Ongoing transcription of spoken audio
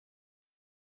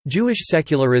Jewish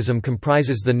secularism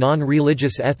comprises the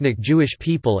non-religious ethnic Jewish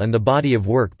people and the body of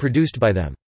work produced by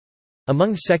them.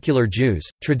 Among secular Jews,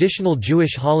 traditional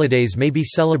Jewish holidays may be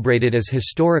celebrated as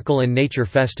historical and nature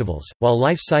festivals, while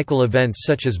life cycle events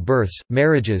such as births,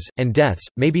 marriages, and deaths,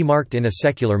 may be marked in a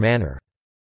secular manner.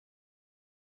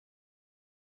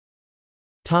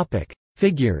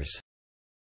 Figures.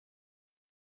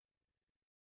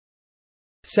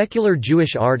 Secular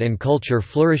Jewish art and culture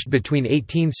flourished between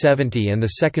 1870 and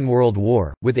the Second World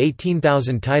War, with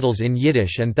 18,000 titles in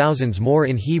Yiddish and thousands more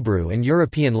in Hebrew and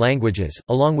European languages,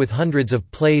 along with hundreds of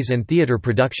plays and theater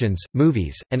productions,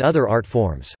 movies, and other art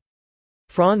forms.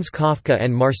 Franz Kafka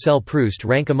and Marcel Proust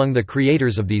rank among the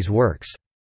creators of these works.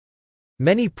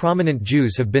 Many prominent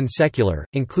Jews have been secular,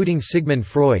 including Sigmund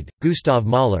Freud, Gustav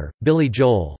Mahler, Billy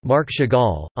Joel, Marc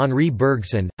Chagall, Henri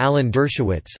Bergson, Alan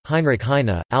Dershowitz, Heinrich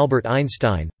Heine, Albert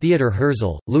Einstein, Theodor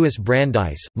Herzl, Louis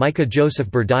Brandeis, Micah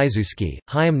Joseph Berdiszewski,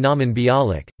 Chaim Naumann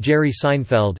Bialik, Jerry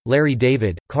Seinfeld, Larry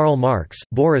David, Karl Marx,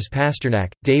 Boris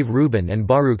Pasternak, Dave Rubin and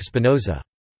Baruch Spinoza.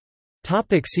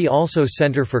 See also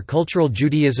Center for Cultural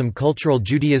Judaism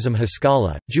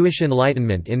Haskalah, Jewish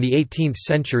Enlightenment in the 18th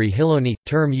century Hiloni,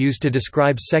 term used to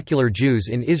describe secular Jews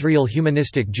in Israel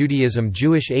Humanistic Judaism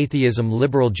Jewish Atheism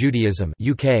Liberal Judaism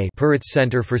UK Peretz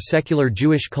Center for Secular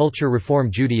Jewish Culture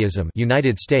Reform Judaism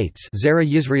United States Zera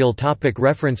Yisrael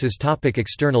References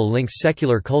External links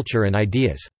Secular culture and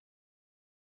ideas